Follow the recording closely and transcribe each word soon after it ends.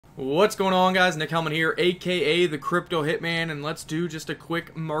What's going on, guys? Nick Hellman here, aka the Crypto Hitman, and let's do just a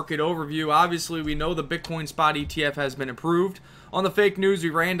quick market overview. Obviously, we know the Bitcoin spot ETF has been approved. On the fake news, we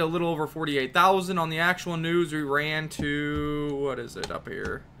ran to a little over 48,000. On the actual news, we ran to, what is it up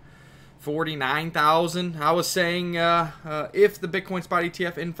here? 49,000. I was saying if the Bitcoin spot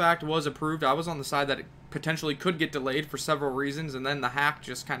ETF in fact was approved, I was on the side that it potentially could get delayed for several reasons, and then the hack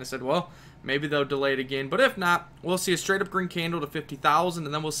just kind of said, well, maybe they'll delay it again. But if not, we'll see a straight up green candle to 50,000,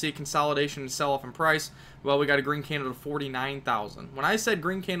 and then we'll see a consolidation and sell off in price. Well, we got a green candle to 49,000. When I said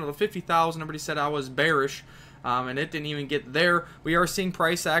green candle to 50,000, everybody said I was bearish. And it didn't even get there. We are seeing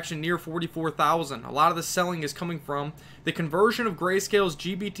price action near 44,000. A lot of the selling is coming from the conversion of Grayscale's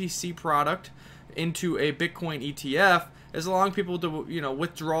GBTC product into a Bitcoin ETF, is allowing people to,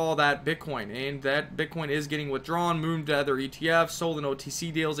 withdraw that Bitcoin, and that Bitcoin is getting withdrawn, moved to other ETFs, sold in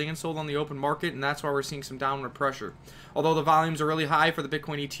OTC deals, and sold on the open market, and that's why we're seeing some downward pressure. Although the volumes are really high for the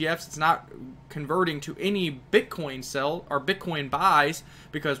Bitcoin ETFs, it's not converting to any Bitcoin sell or Bitcoin buys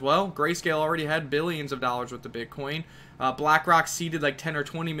because, well, Grayscale already had billions of dollars worth of Bitcoin. BlackRock seeded like 10 or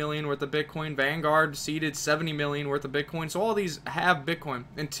 20 million worth of Bitcoin. Vanguard seeded 70 million worth of Bitcoin. So all these have Bitcoin.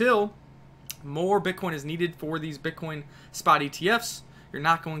 Until more Bitcoin is needed for these Bitcoin spot ETFs, you're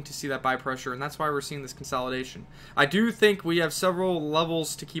not going to see that buy pressure, and that's why we're seeing this consolidation. I do think we have several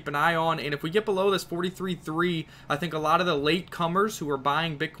levels to keep an eye on, and if we get below this 43.3, I think a lot of the late comers who are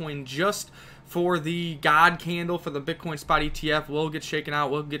buying Bitcoin just for the God candle for the Bitcoin spot ETF will get shaken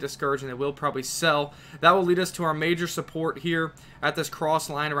out, will get discouraged, and they will probably sell. That will lead us to our major support here at this cross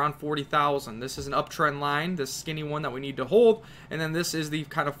line around 40,000. This is an uptrend line, this skinny one that we need to hold, and then this is the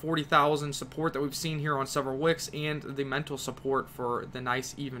kind of 40,000 support that we've seen here on several wicks, and the mental support for the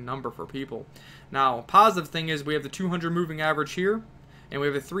nice even number for people. Now, positive thing is we have the 200 moving average here, and we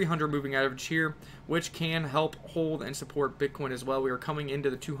have a 300 moving average here, which can help hold and support Bitcoin as well. We are coming into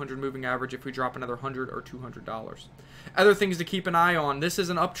the 200 moving average if we drop another $100 or $200. Other things to keep an eye on. This is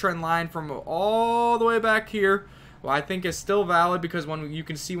an uptrend line from all the way back here. Well, I think it's still valid because when you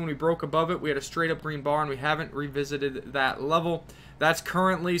can see when we broke above it, we had a straight up green bar, and we haven't revisited that level. That's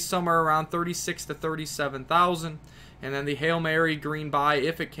currently somewhere around 36 to 37,000. And then the Hail Mary green buy,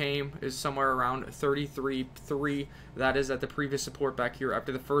 if it came, is somewhere around 33.3. That is at the previous support back here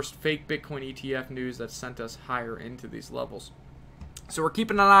after the first fake Bitcoin ETF news that sent us higher into these levels. So we're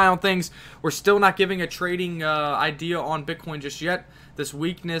keeping an eye on things. We're still not giving a trading idea on Bitcoin just yet. This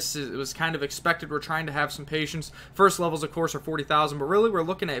weakness was kind of expected. We're trying to have some patience. First levels, of course, are 40,000, but really we're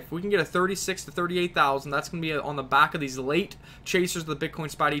looking at if we can get a 36 to 38,000, that's going to be on the back of these late chasers of the Bitcoin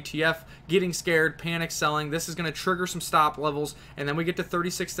spot ETF, getting scared, panic selling. This is going to trigger some stop levels, and then we get to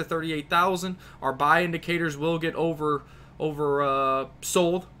 36 to 38,000. Our buy indicators will get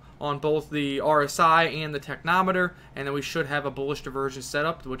sold on both the RSI and the technometer, and then we should have a bullish diversion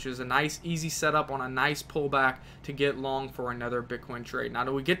setup, which is a nice, easy setup on a nice pullback to get long for another Bitcoin trade. Now,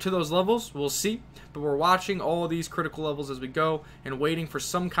 do we get to those levels? We'll see, but we're watching all of these critical levels as we go and waiting for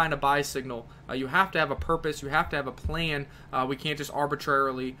some kind of buy signal. You have to have a purpose. You have to have a plan. We can't just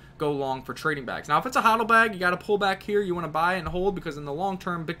arbitrarily go long for trading bags. Now, if it's a hodl bag, you got to pull back here. You want to buy it and hold because in the long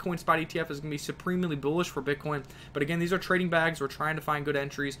term, Bitcoin spot ETF is going to be supremely bullish for Bitcoin. But again, these are trading bags. We're trying to find good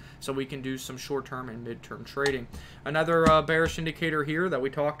entries so we can do some short-term and mid-term trading. Another bearish indicator here that we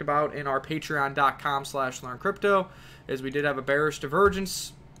talked about in our patreon.com/learncrypto is we did have a bearish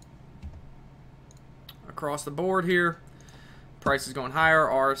divergence across the board here. Price is going higher,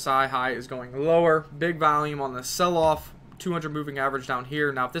 RSI high is going lower. Big volume on the sell-off, 200 moving average down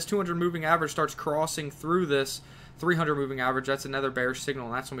here. Now, if this 200 moving average starts crossing through this 300 moving average, that's another bearish signal,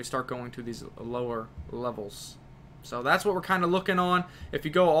 and that's when we start going to these lower levels. So that's what we're kind of looking on. If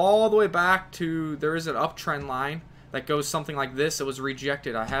you go all the way back to, there is an uptrend line that goes something like this. It was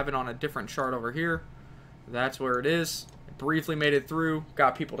rejected. I have it on a different chart over here. That's where it is. It briefly made it through.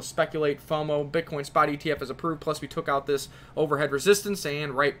 Got people to speculate. FOMO. Bitcoin spot ETF is approved. Plus we took out this overhead resistance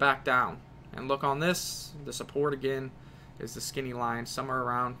and right back down. And look on this. The support again is the skinny line somewhere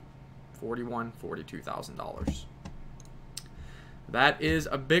around $41,000, $42,000. That is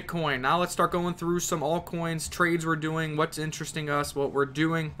a Bitcoin. Now let's start going through some altcoins, trades we're doing, what's interesting us, what we're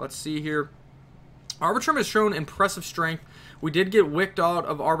doing. Let's see here. Arbitrum has shown impressive strength. We did get wicked out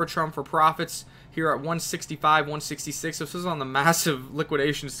of Arbitrum for profits here at 165, 166. This was on the massive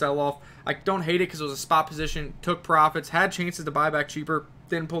liquidation sell-off. I don't hate it because it was a spot position, took profits, had chances to buy back cheaper,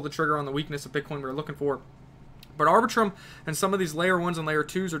 didn't pull the trigger on the weakness of Bitcoin we were looking for. But Arbitrum and some of these layer 1s and layer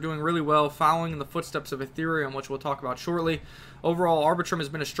 2s are doing really well, following in the footsteps of Ethereum, which we'll talk about shortly. Overall, Arbitrum has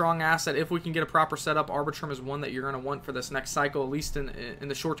been a strong asset. If we can get a proper setup, Arbitrum is one that you're going to want for this next cycle, at least in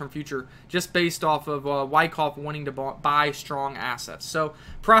the short-term future, just based off of Wyckoff wanting to buy strong assets. So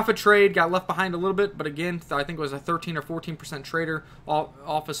profit trade got left behind a little bit, but again, I think it was a 13 or 14% trader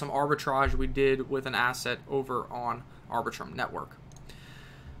off of some arbitrage we did with an asset over on Arbitrum Network.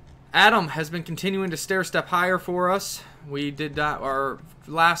 Atom has been continuing to stair step higher for us. We did that. Our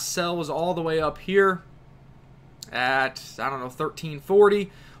last sell was all the way up here at, I don't know, 1340.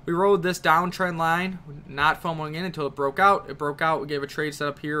 We rode this downtrend line, not FOMOing in until it broke out. It broke out. We gave a trade set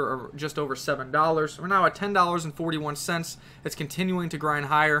up here of just over $7. We're now at $10.41. It's continuing to grind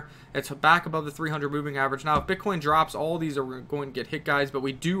higher. It's back above the 300 moving average. Now, if Bitcoin drops, all these are going to get hit, guys. But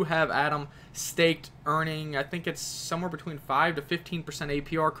we do have Atom staked, earning, I think it's somewhere between 5 to 15%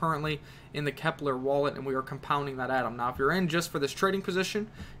 APR currently in the Kepler wallet, and we are compounding that Atom. Now, if you're in just for this trading position,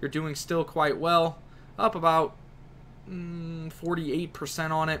 you're doing still quite well, up about 48%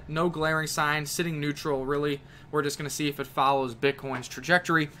 on it. No glaring signs, sitting neutral, really. We're just going to see if it follows Bitcoin's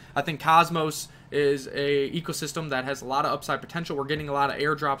trajectory. I think Cosmos is a ecosystem that has a lot of upside potential. We're getting a lot of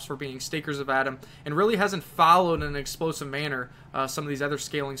airdrops for being stakers of Atom, and really hasn't followed in an explosive manner some of these other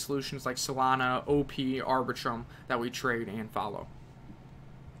scaling solutions like Solana, OP, Arbitrum that we trade and follow.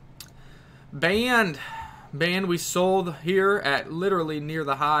 Band we sold here at literally near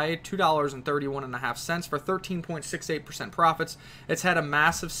the high, $2.31.5 for 13.68% profits. It's had a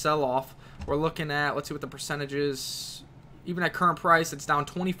massive sell-off. We're looking at, let's see what the percentage is. Even at current price, it's down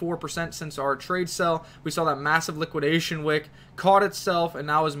 24% since our trade sell. We saw that massive liquidation wick, caught itself, and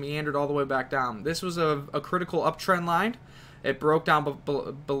now has meandered all the way back down. This was a critical uptrend line. It broke down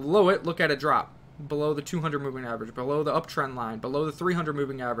below it. Look at it drop. Below the 200 moving average, below the uptrend line, below the 300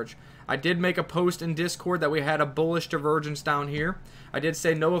 moving average. I did make a post in Discord that we had a bullish divergence down here. I did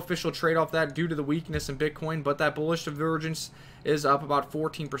say no official trade off that due to the weakness in Bitcoin, but that bullish divergence is up about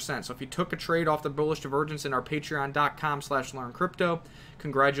 14%. So if you took a trade off the bullish divergence in our patreon.com/learncrypto,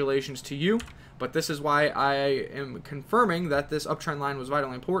 congratulations to you. But this is why I am confirming that this uptrend line was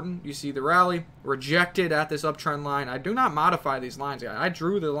vitally important. You see the rally, rejected at this uptrend line. I do not modify these lines. I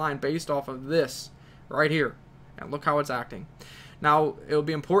drew the line based off of this right here. And look how it's acting. Now, it'll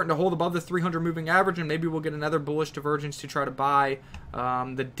be important to hold above the 300 moving average, and maybe we'll get another bullish divergence to try to buy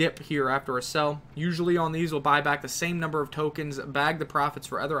the dip here after a sell. Usually on these, we'll buy back the same number of tokens, bag the profits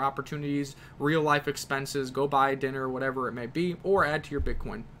for other opportunities, real-life expenses, go buy dinner, whatever it may be, or add to your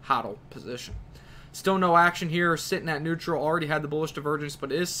Bitcoin HODL position. Still no action here, sitting at neutral, already had the bullish divergence,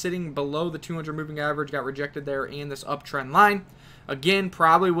 but is sitting below the 200 moving average, got rejected there in this uptrend line. Again,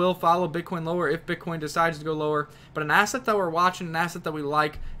 probably will follow Bitcoin lower if Bitcoin decides to go lower, but an asset that we're watching, an asset that we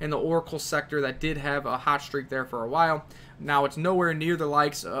like in the Oracle sector that did have a hot streak there for a while. Now, it's nowhere near the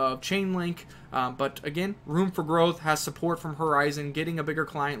likes of Chainlink, but again, room for growth, has support from Horizon, getting a bigger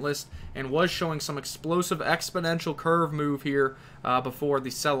client list, and was showing some explosive exponential curve move here before the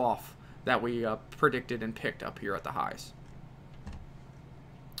sell-off that we predicted and picked up here at the highs.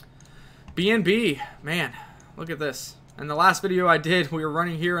 BNB, man, look at this. In the last video I did, we were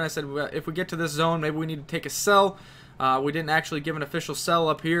running here, and I said if we get to this zone, maybe we need to take a sell. We didn't actually give an official sell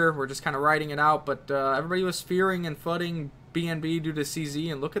up here. We're just kind of riding it out, but everybody was fearing and fudding BNB due to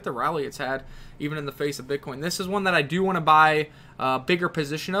CZ, and look at the rally it's had even in the face of Bitcoin. This is one that I do want to buy a bigger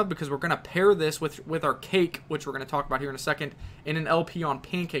position of, because we're going to pair this with our cake, which we're going to talk about here in a second, in an LP on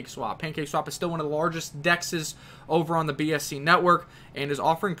PancakeSwap. PancakeSwap is still one of the largest DEXs over on the BSC network and is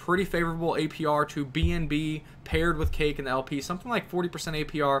offering pretty favorable APR to BNB paired with cake in the LP, something like 40%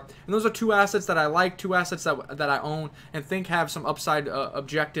 APR. And those are two assets that I like, two assets that I own and think have some upside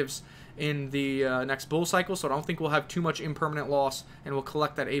objectives in the next bull cycle, so I don't think we'll have too much impermanent loss, and we'll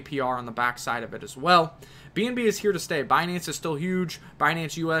collect that APR on the backside of it as well. BNB is here to stay. Binance is still huge.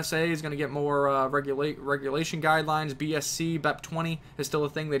 Binance USA is going to get more regulation guidelines. BSC, BEP20 is still a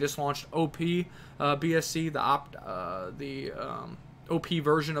thing. They just launched OP BSC, the OP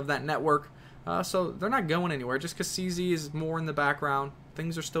version of that network. So they're not going anywhere. Just because CZ is more in the background,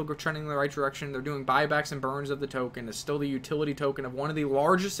 things are still trending in the right direction. They're doing buybacks and burns of the token. It's still the utility token of one of the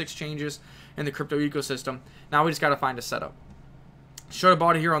largest exchanges in the crypto ecosystem. Now we just got to find a setup. Should have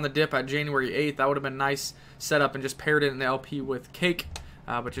bought it here on the dip at January 8th. That would have been a nice setup and just paired it in the LP with cake,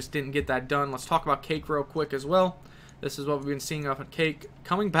 but just didn't get that done. Let's talk about cake real quick as well. This is what we've been seeing off of Cake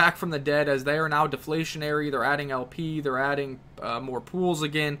coming back from the dead, as they are now deflationary. They're adding LP, they're adding more pools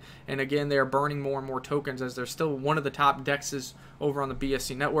again, and again they are burning more and more tokens, as they're still one of the top dexes over on the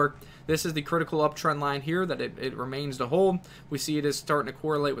BSC network. This is the critical uptrend line here that it remains to hold. We see it is starting to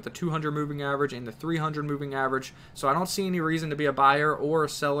correlate with the 200 moving average and the 300 moving average, so I don't see any reason to be a buyer or a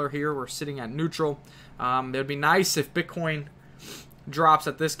seller here. We're sitting at neutral. It would be nice if Bitcoin drops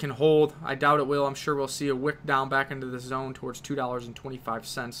that this can hold. I doubt it will. I'm sure we'll see a wick down back into the zone towards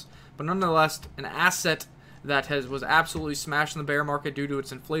 $2.25. But nonetheless, an asset that was absolutely smashed in the bear market due to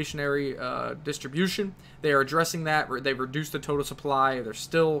its inflationary distribution. They are addressing that. They've reduced the total supply. They're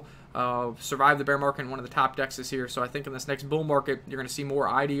still survived the bear market in one of the top dexes here. So I think in this next bull market, you're going to see more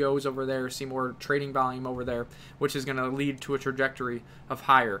IDOs over there, see more trading volume over there, which is going to lead to a trajectory of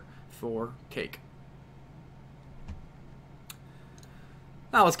higher for Cake.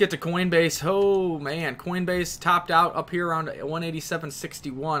 Now let's get to Coinbase. Oh man, Coinbase topped out up here around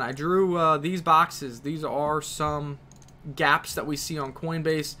 187.61. I drew these boxes. These are some gaps that we see on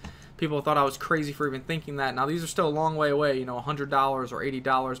Coinbase. People thought I was crazy for even thinking that. Now these are still a long way away, you know, $100 or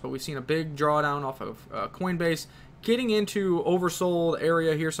 $80, but we've seen a big drawdown off of Coinbase, getting into oversold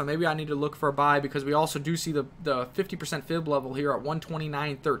area here, so maybe I need to look for a buy, because we also do see the 50% fib level here at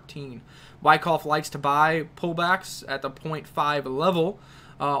 129.13. Wyckoff likes to buy pullbacks at the 0.5 level.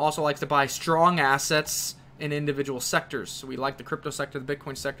 Also likes to buy strong assets in individual sectors. So we like the crypto sector, the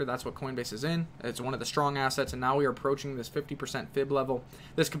Bitcoin sector. That's what Coinbase is in. It's one of the strong assets, and now we are approaching this 50% fib level.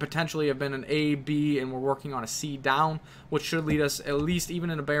 This could potentially have been an A, B, and we're working on a C down, which should lead us, at least even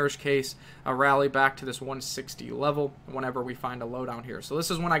in a bearish case, a rally back to this 160 level whenever we find a low down here. So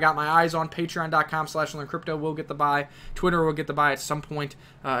this is when I got my eyes on. Patreon.com/LearnCrypto will get the buy. Twitter will get the buy at some point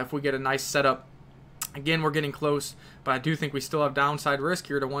if we get a nice setup. Again, we're getting close, but I do think we still have downside risk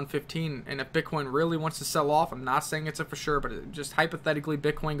here to 115. And if Bitcoin really wants to sell off, I'm not saying it's a for sure, but just hypothetically,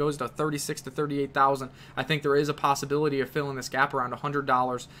 Bitcoin goes to 36 to 38,000. I think there is a possibility of filling this gap around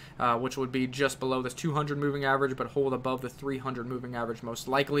 $100, which would be just below this 200 moving average, but hold above the 300 moving average most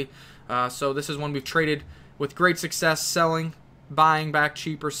likely. So this is one we've traded with great success, selling, buying back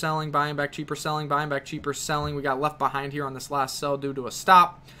cheaper, selling, buying back cheaper, selling, buying back cheaper, selling. We got left behind here on this last sell due to a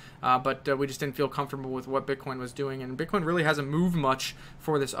stop. But we just didn't feel comfortable with what Bitcoin was doing, and Bitcoin really hasn't moved much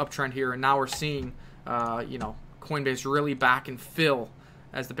for this uptrend here. And now we're seeing, you know, Coinbase really back and fill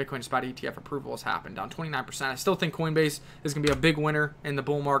as the Bitcoin spot ETF approval has happened, down 29%. I still think Coinbase is going to be a big winner in the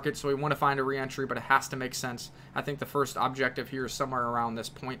bull market, so we want to find a re-entry, but it has to make sense. I think the first objective here is somewhere around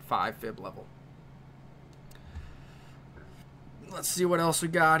this 0.5 fib level. Let's see what else we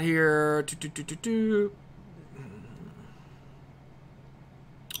got here.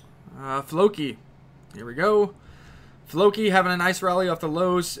 Floki, here we go. Floki having a nice rally off the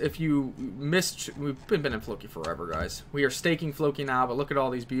lows. If you missed, we've been in Floki forever, guys. We are staking Floki now, but look at all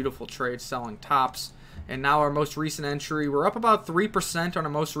these beautiful trades selling tops. And now our most recent entry, we're up about 3% on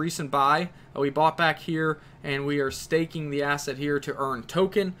our most recent buy. We bought back here, and we are staking the asset here to earn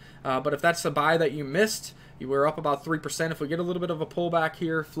token. But if that's a buy that you missed, we're up about 3%. If we get a little bit of a pullback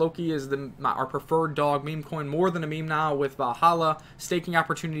here, Floki is our preferred dog meme coin, more than a meme now, with Valhalla, staking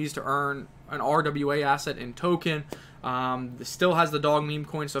opportunities to earn an RWA asset in token. Still has the dog meme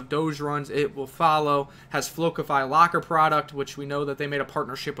coin, so if Doge runs, it will follow. Has Flokify locker product, which we know that they made a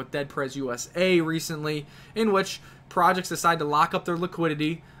partnership with DeadPrez USA recently, in which projects decide to lock up their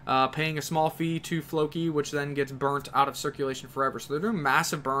liquidity, paying a small fee to Floki, which then gets burnt out of circulation forever. So they're doing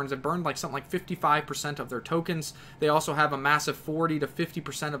massive burns. They burned like something like 55% of their tokens. They also have a massive 40 to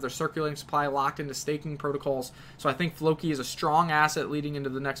 50% of their circulating supply locked into staking protocols. So I think Floki is a strong asset leading into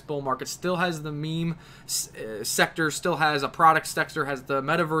the next bull market. Still has the meme sector, still has a product sector, has the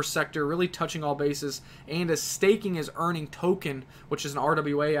metaverse sector, really touching all bases. And as staking is earning token, which is an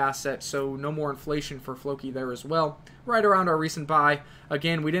RWA asset, so no more inflation for Floki there as well. Right around our recent buy.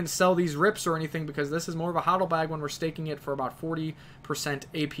 Again, we didn't sell these rips or anything because this is more of a hodl bag when we're staking it for about 40%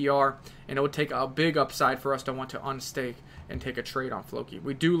 APR, and it would take a big upside for us to want to unstake and take a trade on Floki.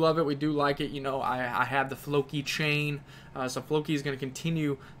 We do love it. We do like it. You know, I have the Floki chain, so Floki is going to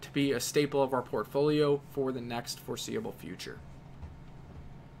continue to be a staple of our portfolio for the next foreseeable future.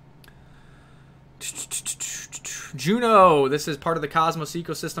 Juno, this is part of the Cosmos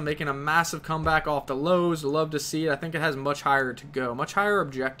ecosystem, making a massive comeback off the lows. Love to see it. I think it has much higher to go, much higher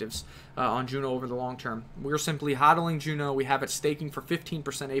objectives on Juno over the long term. We're simply hodling Juno. We have it staking for 15%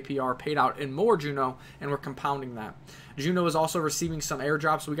 APR, paid out in more Juno, and we're compounding that. Juno is also receiving some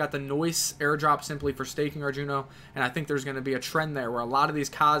airdrops. We got the Noise airdrop simply for staking our Juno, and I think there's going to be a trend there where a lot of these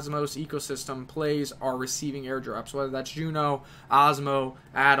Cosmos ecosystem plays are receiving airdrops, whether that's Juno, Osmo,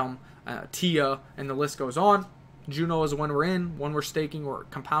 Atom, Tia, and the list goes on. Juno is when we're in, when we're staking, we're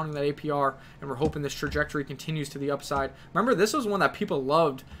compounding that APR, and we're hoping this trajectory continues to the upside. Remember, this was one that people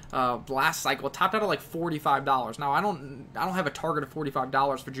loved last cycle. It topped out at like $45. Now, I don't have a target of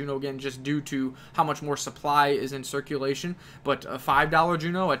 $45 for Juno, again, just due to how much more supply is in circulation. But a $5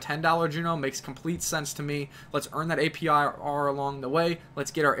 Juno, a $10 Juno makes complete sense to me. Let's earn that APR along the way.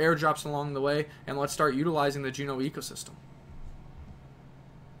 Let's get our airdrops along the way, and let's start utilizing the Juno ecosystem.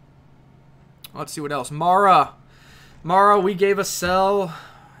 Let's see what else. Mara, we gave a sell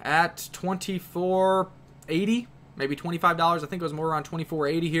at $24.80, maybe $25. I think it was more around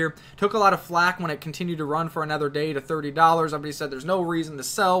 $24.80 here. Took a lot of flack when it continued to run for another day to $30. Everybody said there's no reason to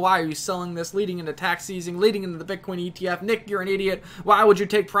sell. Why are you selling this leading into tax season, leading into the Bitcoin ETF? Nick, you're an idiot. Why would you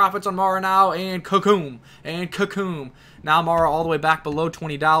take profits on Mara now? And Kakoom. Now Mara all the way back below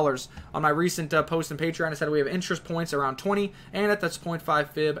 $20. On my recent post in Patreon, I said we have interest points around 20, and at this 0.5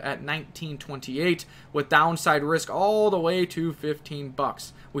 fib at 19.28, with downside risk all the way to 15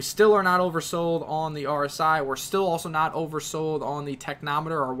 bucks. We still are not oversold on the RSI. We're still also not oversold on the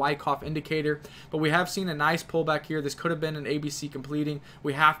technometer or Wyckoff indicator, but we have seen a nice pullback here. This could have been an ABC completing.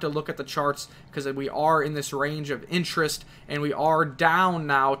 We have to look at the charts because we are in this range of interest, and we are down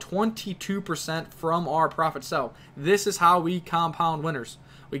now 22% from our profit sell. This is how we compound winners.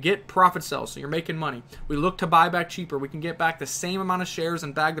 We get profit sells, so you're making money. We look to buy back cheaper. We can get back the same amount of shares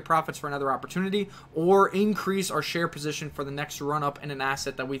and bag the profits for another opportunity, or increase our share position for the next run up in an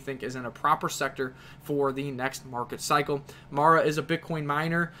asset that we think is in a proper sector for the next market cycle. Mara is a Bitcoin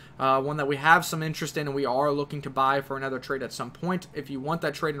miner, one that we have some interest in, and we are looking to buy for another trade at some point. If you want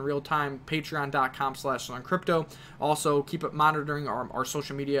that trade in real time, patreon.com/learncrypto. Also, keep it monitoring our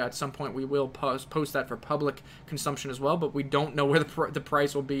social media. At some point, we will post that for public consumption as well, but we don't know where the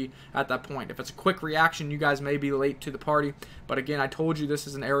price will be at that point. If it's a quick reaction, you guys may be late to the party, but again, I told you this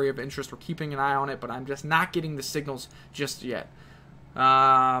is an area of interest. We're keeping an eye on it, but I'm just not getting the signals just yet.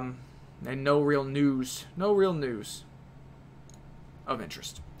 And no real news of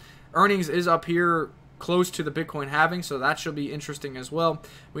interest. Earnings is up here close to the Bitcoin halving, so that should be interesting as well.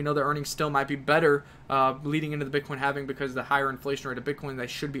 We know the earnings still might be better leading into the Bitcoin halving because the higher inflation rate of Bitcoin, they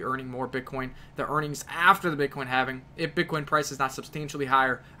should be earning more Bitcoin. The earnings after the Bitcoin halving, if Bitcoin price is not substantially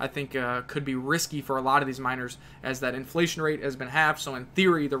higher, I think could be risky for a lot of these miners, as that inflation rate has been halved, so in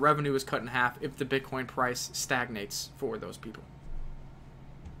theory the revenue is cut in half if the Bitcoin price stagnates for those people.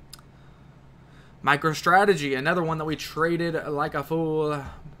 MicroStrategy, another one that we traded like a fool.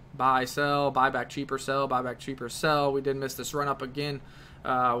 Buy, sell, buy back cheaper, sell, buy back cheaper, sell. We did miss this run up again.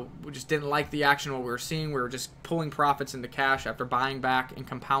 We just didn't like the action what we were seeing. We were just pulling profits into cash after buying back and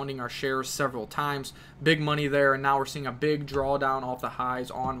compounding our shares several times. Big money there, and now we're seeing a big drawdown off the highs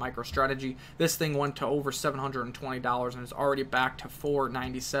on MicroStrategy. This thing went to over $720 and is already back to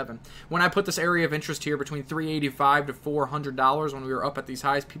 $497. When I put this area of interest here between $385 to $400 when we were up at these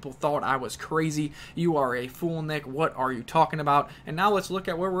highs, people thought I was crazy. You are a fool, Nick. What are you talking about? And now let's look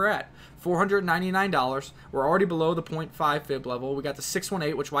at where we're at. $499. We're already below the 0.5 fib level. We got the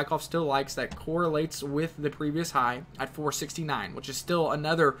 618, which Wyckoff still likes, that correlates with the previous high at 469, which is still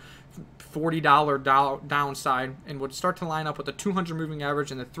another $40 downside, and would start to line up with the 200 moving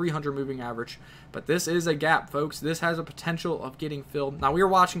average and the 300 moving average. But this is a gap, folks. This has a potential of getting filled. Now, we are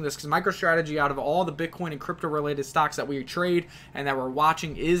watching this because MicroStrategy, out of all the Bitcoin and crypto related stocks that we trade and that we're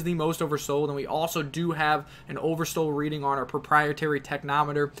watching, is the most oversold. And we also do have an oversold reading on our proprietary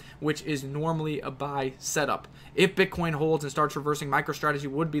technometer, which is normally a buy setup. If Bitcoin holds and starts reversing, MicroStrategy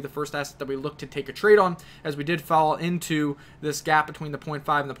would be the first asset that we look to take a trade on, as we did fall into this gap between the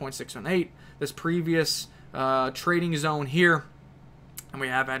 0.5 and the 0.618, this previous trading zone here, and we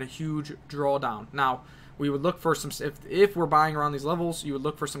have had a huge drawdown. Now, we would look for some, if we're buying around these levels, you would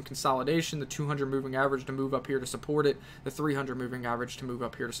look for some consolidation, the 200 moving average to move up here to support it, the 300 moving average to move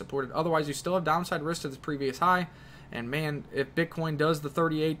up here to support it. Otherwise, you still have downside risk to this previous high. And man, if Bitcoin does the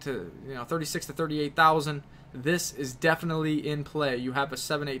 36 to 38,000, this is definitely in play. You have a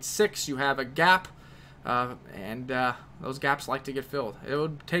 786, you have a gap, and those gaps like to get filled. It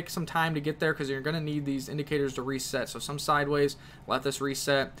would take some time to get there because you're going to need these indicators to reset. So some sideways, let this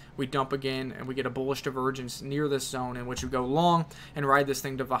reset, we dump again, and we get a bullish divergence near this zone in which we go long and ride this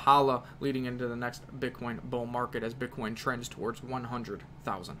thing to Valhalla, leading into the next Bitcoin bull market as Bitcoin trends towards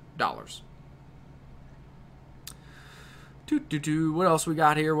 $100,000. What else we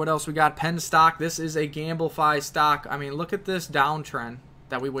got here? What else we got? Penn stock. This is a GambleFi stock. I mean, look at this downtrend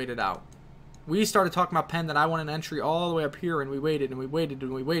that we waited out. We started talking about Penn that I want an entry all the way up here, and we waited and we waited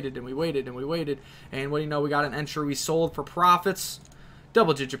and we waited and we waited and we waited. And what do you know? We got an entry. We sold for profits,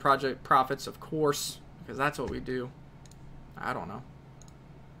 double-digit project profits, of course, because that's what we do. I don't know.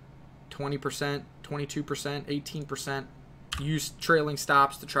 20%, 22%, 18%. Use trailing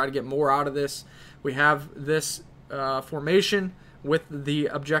stops to try to get more out of this. We have this formation with the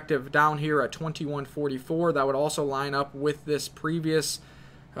objective down here at 2144. That would also line up with this previous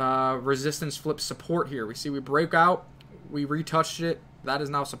resistance flip support here. We see we break out, we retouched it. That is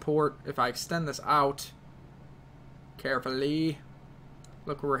now support. If I extend this out carefully,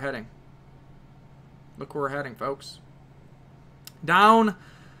 look where we're heading. Look where we're heading, folks. Down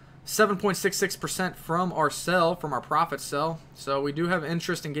 7.66% from our sell, from our profit sell. So we do have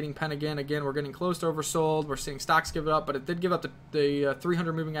interest in getting pen again. Again, we're getting close to oversold. We're seeing stocks give it up, but it did give up the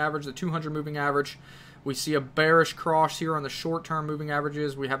 300 moving average, the 200 moving average. We see a bearish cross here on the short-term moving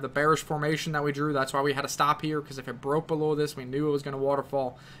averages. We have the bearish formation that we drew. That's why we had to stop here, because if it broke below this, we knew it was going to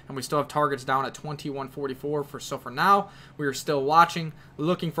waterfall. And we still have targets down at 2144. So for now, we are still watching,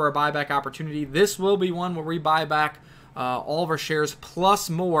 looking for a buyback opportunity. This will be one where we buy back all of our shares plus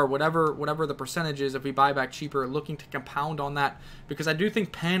more, whatever the percentage is. If we buy back cheaper, looking to compound on that, because I do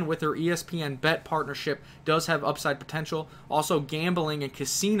think Penn with their ESPN bet partnership does have upside potential. Also, gambling and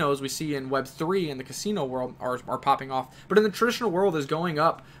casinos we see in Web3 in the casino world are popping off, but in the traditional world is going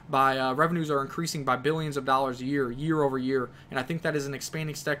up by revenues are increasing by billions of dollars a year over year, and I think that is an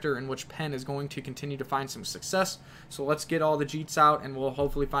expanding sector in which Penn is going to continue to find some success. So let's get all the Jeets out, and we'll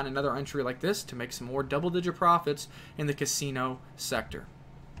hopefully find another entry like this to make some more double-digit profits in the casino sector.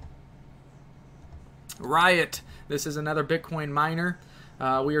 Riot. This is another Bitcoin miner.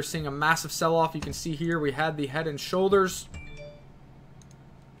 We are seeing a massive sell-off. You can see here we had the head and shoulders.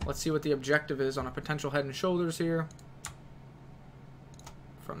 Let's see what the objective is on a potential head and shoulders here.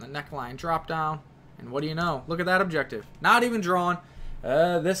 From the neckline drop down. And what do you know? Look at that objective. Not even drawn.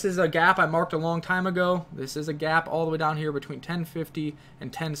 This is a gap I marked a long time ago. This is a gap all the way down here between 1050 and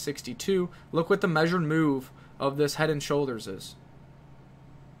 1062. Look what the measured move of this head and shoulders is.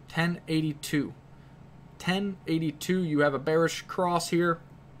 1082. 1082, you have a bearish cross here.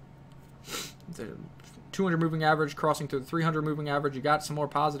 The 200 moving average crossing to the 300 moving average. You got some more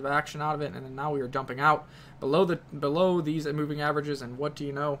positive action out of it, and then now we are dumping out below these moving averages. And what do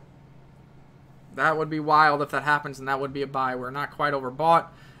you know? That would be wild if that happens, and that would be a buy. We're not quite overbought.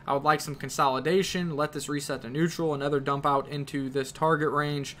 I would like some consolidation. Let this reset to neutral. Another dump out into this target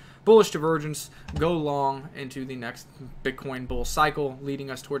range. Bullish divergence. Go long into the next Bitcoin bull cycle, leading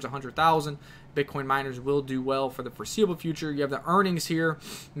us towards 100,000. Bitcoin miners will do well for the foreseeable future. You have the earnings here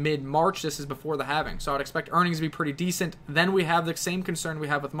mid-March. This is before the halving, so I'd expect earnings to be pretty decent. Then we have the same concern we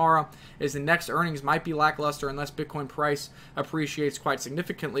have with Mara, is the next earnings might be lackluster unless Bitcoin price appreciates quite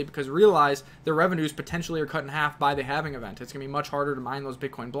significantly, because realize the revenues potentially are cut in half by the halving event. It's going to be much harder to mine those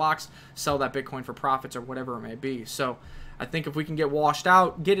Bitcoin blocks, sell that Bitcoin for profits or whatever it may be. So I think if we can get washed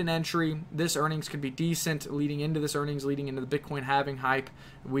out, get an entry, this earnings could be decent. Leading into this earnings, leading into the Bitcoin halving hype,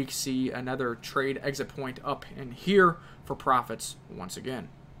 we see another trade exit point up in here for profits once again.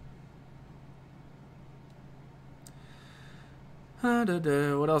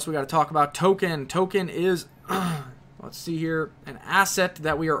 What else we got to talk about? Token. Token is, let's see here, an asset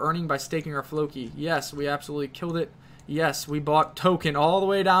that we are earning by staking our Floki. Yes, we absolutely killed it. Yes, we bought Token all the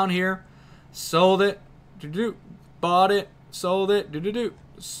way down here, sold it, bought it, sold it,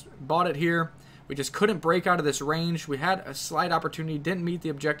 bought it here. We just couldn't break out of this range. We had a slight opportunity, didn't meet the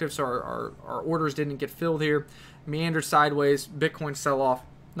objective, so our orders didn't get filled here. Meandered sideways, Bitcoin sell-off.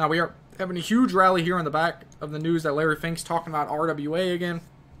 Now we are having a huge rally here on the back of the news that Larry Fink's talking about RWA again.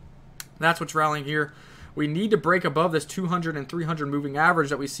 That's what's rallying here. We need to break above this 200 and 300 moving average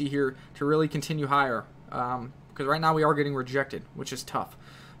that we see here to really continue higher. Because right now we are getting rejected, which is tough.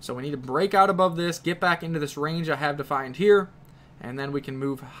 So we need to break out above this, get back into this range I have defined here, and then we can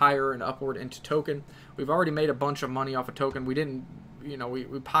move higher and upward into Token. We've already made a bunch of money off of Token. We didn't, you know, we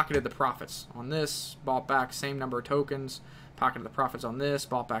pocketed the profits on this, bought back same number of tokens, pocketed the profits on this,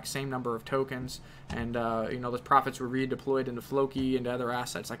 bought back same number of tokens, and you know, those profits were redeployed into Floki and other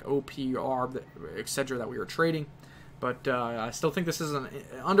assets like OPR, etc. that we were trading. But I still think this is an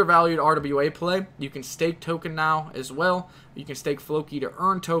undervalued RWA play. You can stake Token now as well. You can stake Floki to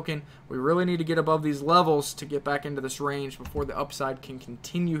earn Token. We really need to get above these levels to get back into this range before the upside can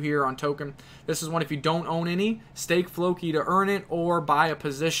continue here on Token. This is one, if you don't own any, stake Floki to earn it or buy a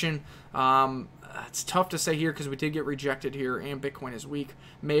position. It's tough to say here because we did get rejected here and Bitcoin is weak.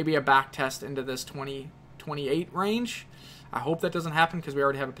 Maybe a back test into this 2028 range. I hope that doesn't happen because we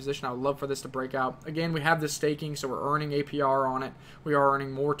already have a position. I would love for this to break out. Again, we have this staking, so we're earning APR on it. We are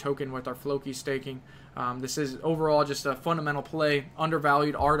earning more Token with our Floki staking. This is overall just a fundamental play,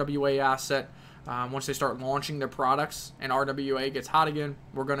 undervalued RWA asset. Once they start launching their products and RWA gets hot again,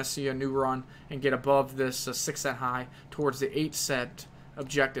 we're going to see a new run and get above this 6 cent high towards the 8 cent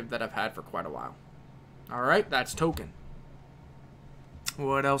objective that I've had for quite a while. All right, that's token.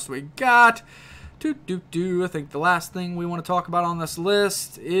 What else we got? I think the last thing we want to talk about on this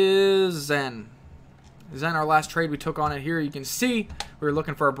list is Zen. Zen, our last trade we took on it here. You can see we were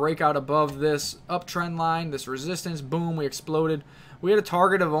looking for a breakout above this uptrend line, this resistance. Boom, we exploded. We had a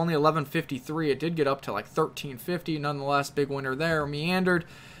target of only 1153. It did get up to like 1350. Nonetheless, big winner there. Meandered,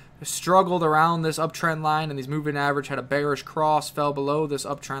 struggled around this uptrend line, and these moving average had a bearish cross, fell below this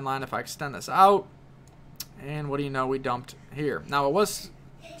uptrend line. If I extend this out, and what do you know, we dumped here. Now, it was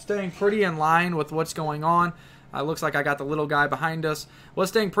staying pretty in line with what's going on. Looks like I got the little guy behind us. Was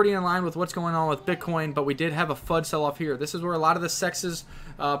staying pretty in line with what's going on with Bitcoin, but we did have a FUD sell-off here. This is where a lot of the sexes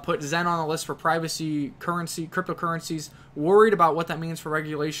put Zen on the list for privacy currency, cryptocurrencies, worried about what that means for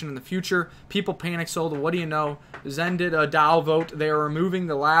regulation in the future. People panic sold. What do you know? Zen did a DAO vote. They are removing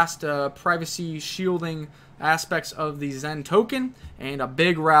the last privacy shielding aspects of the Zen token, and a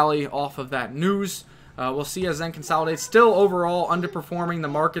big rally off of that news. We'll see as Zen consolidates. Still overall underperforming the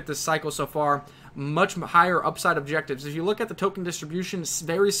market this cycle so far. Much higher upside objectives. If you look at the token distribution, it's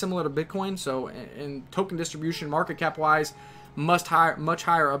very similar to Bitcoin. So in token distribution, market cap wise, much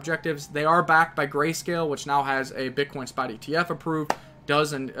higher objectives. They are backed by Grayscale, which now has a Bitcoin spot ETF approved.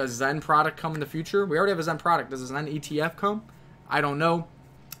 Does a Zen product come in the future? We already have a Zen product. Does a Zen ETF come? I don't know.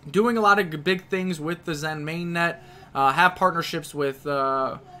 Doing a lot of big things with the Zen mainnet. Have partnerships with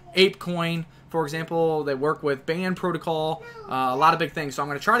ApeCoin. For example, they work with Band Protocol, a lot of big things. So I'm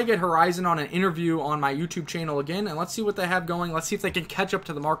going to try to get Horizon on an interview on my YouTube channel again, and let's see what they have going. Let's see if they can catch up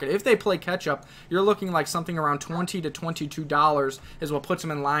to the market. If they play catch up, you're looking like something around $20 to $22 is what puts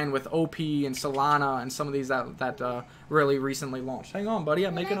them in line with OP and Solana and some of these that really recently launched. Hang on, buddy.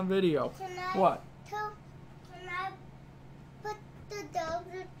 I'm making a video. What? Can I put the dogs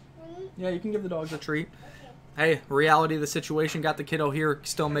a treat? Yeah, you can give the dogs a treat. Hey, reality of the situation. Got the kiddo here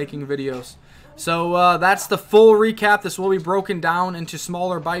still making videos. So that's the full recap. This will be broken down into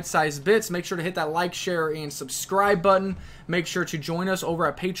smaller bite-sized bits. Make sure to hit that like, share, and subscribe button. Make sure to join us over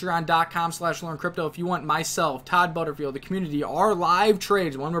at patreon.com/learncrypto if you want myself, Todd Butterfield, the community, our live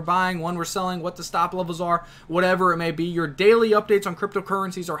trades, when we're buying, when we're selling, what the stop levels are, whatever it may be. Your daily updates on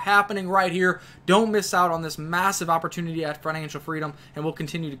cryptocurrencies are happening right here. Don't miss out on this massive opportunity at financial freedom, and we'll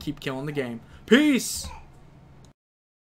continue to keep killing the game. Peace!